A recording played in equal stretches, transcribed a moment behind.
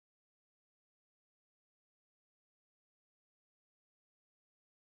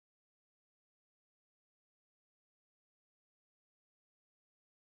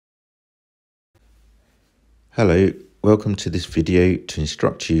Hello, welcome to this video to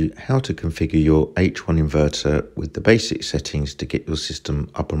instruct you how to configure your H1 inverter with the basic settings to get your system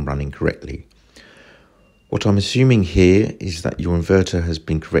up and running correctly. What I'm assuming here is that your inverter has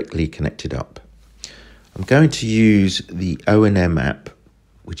been correctly connected up. I'm going to use the O&M app,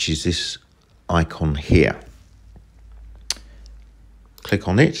 which is this icon here. Click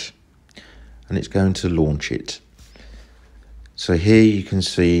on it and it's going to launch it. So here you can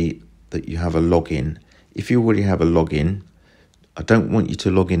see that you have a login. If you already have a login, I don't want you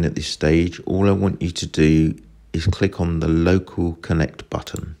to log in at this stage. All I want you to do is click on the local connect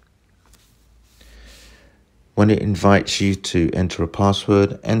button. When it invites you to enter a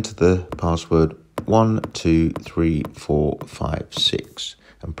password, enter the password 123456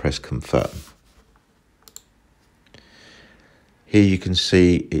 and press confirm. Here you can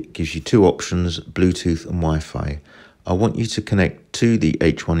see it gives you two options, Bluetooth and Wi-Fi. I want you to connect to the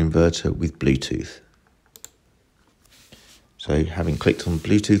H1 inverter with Bluetooth. So having clicked on the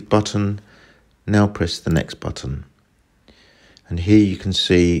Bluetooth button, now press the next button. And here you can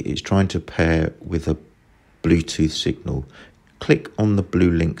see it's trying to pair with a Bluetooth signal. Click on the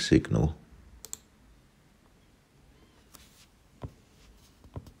blue link signal.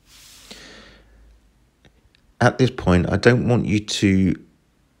 At this point, I don't want you to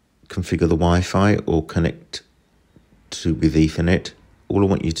configure the Wi-Fi or connect with Ethernet. All I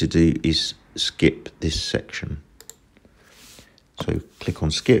want you to do is skip this section. So click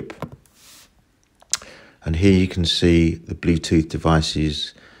on skip, and here you can see the Bluetooth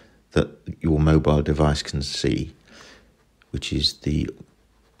devices that your mobile device can see, which is the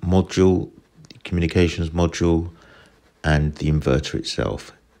module, the communications module, and the inverter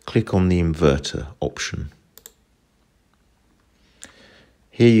itself. Click on the inverter option.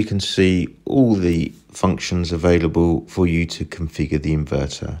 Here you can see all the functions available for you to configure the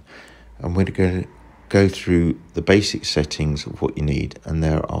inverter. I'm going to go through the basic settings of what you need, and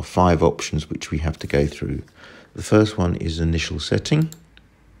there are 5 options which we have to go through. The first one is initial setting.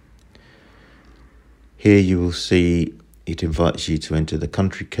 Here you will see it invites you to enter the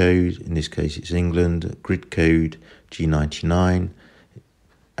country code, in this case it's England, grid code G99,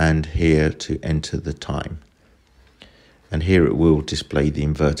 and here to enter the time. And here it will display the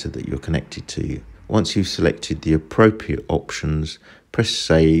inverter that you're connected to. Once you've selected the appropriate options, press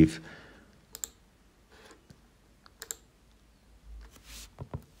save.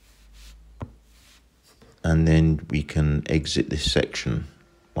 And then we can exit this section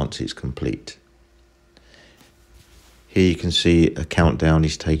once it's complete. Here you can see a countdown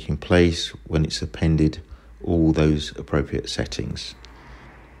is taking place when it's appended all those appropriate settings.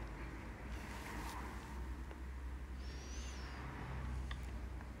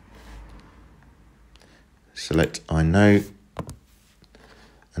 Select I know,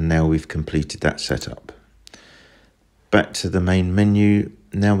 and now we've completed that setup. Back to the main menu.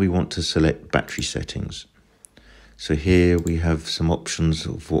 Now we want to select battery settings. So here we have some options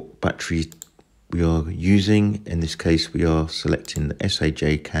of what battery we are using. In this case, we are selecting the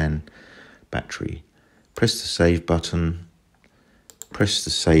SAJ battery. Press the save button, press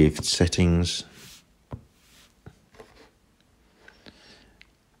the saved settings,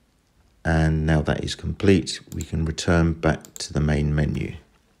 and now that is complete, we can return back to the main menu.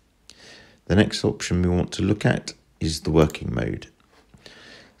 The next option we want to look at is the working mode.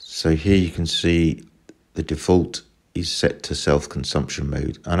 So here you can see the default is set to self-consumption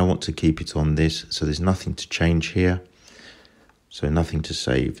mode, and I want to keep it on this, so there's nothing to change here, so nothing to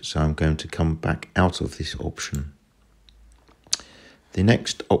save. So I'm going to come back out of this option. The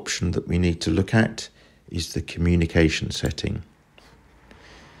next option that we need to look at is the communication setting.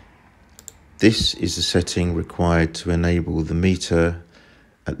 This is the setting required to enable the meter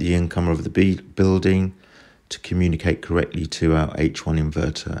at the incomer of the building to communicate correctly to our H1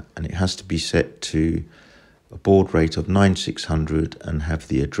 inverter, and it has to be set to a baud rate of 9600 and have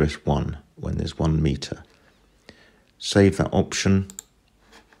the address 1 when there's 1 meter. Save that option.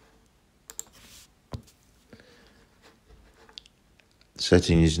 The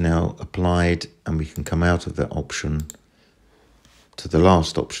setting is now applied, and we can come out of that option to the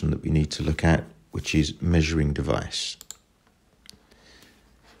last option that we need to look at, which is measuring device.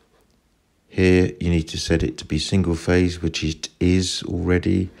 Here you need to set it to be single phase, which it is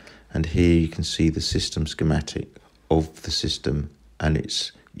already. And here you can see the system schematic of the system, and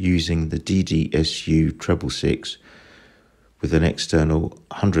it's using the DDSU 666 with an external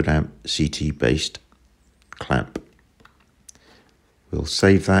 100 amp CT based clamp. We'll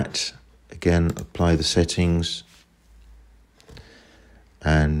save that, again apply the settings,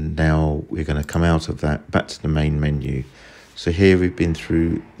 and now we're going to come out of that back to the main menu. So here we've been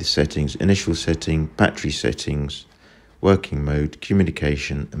through the settings: initial setting, battery settings, working mode,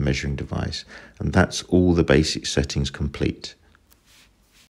 communication and measuring device. And that's all the basic settings complete.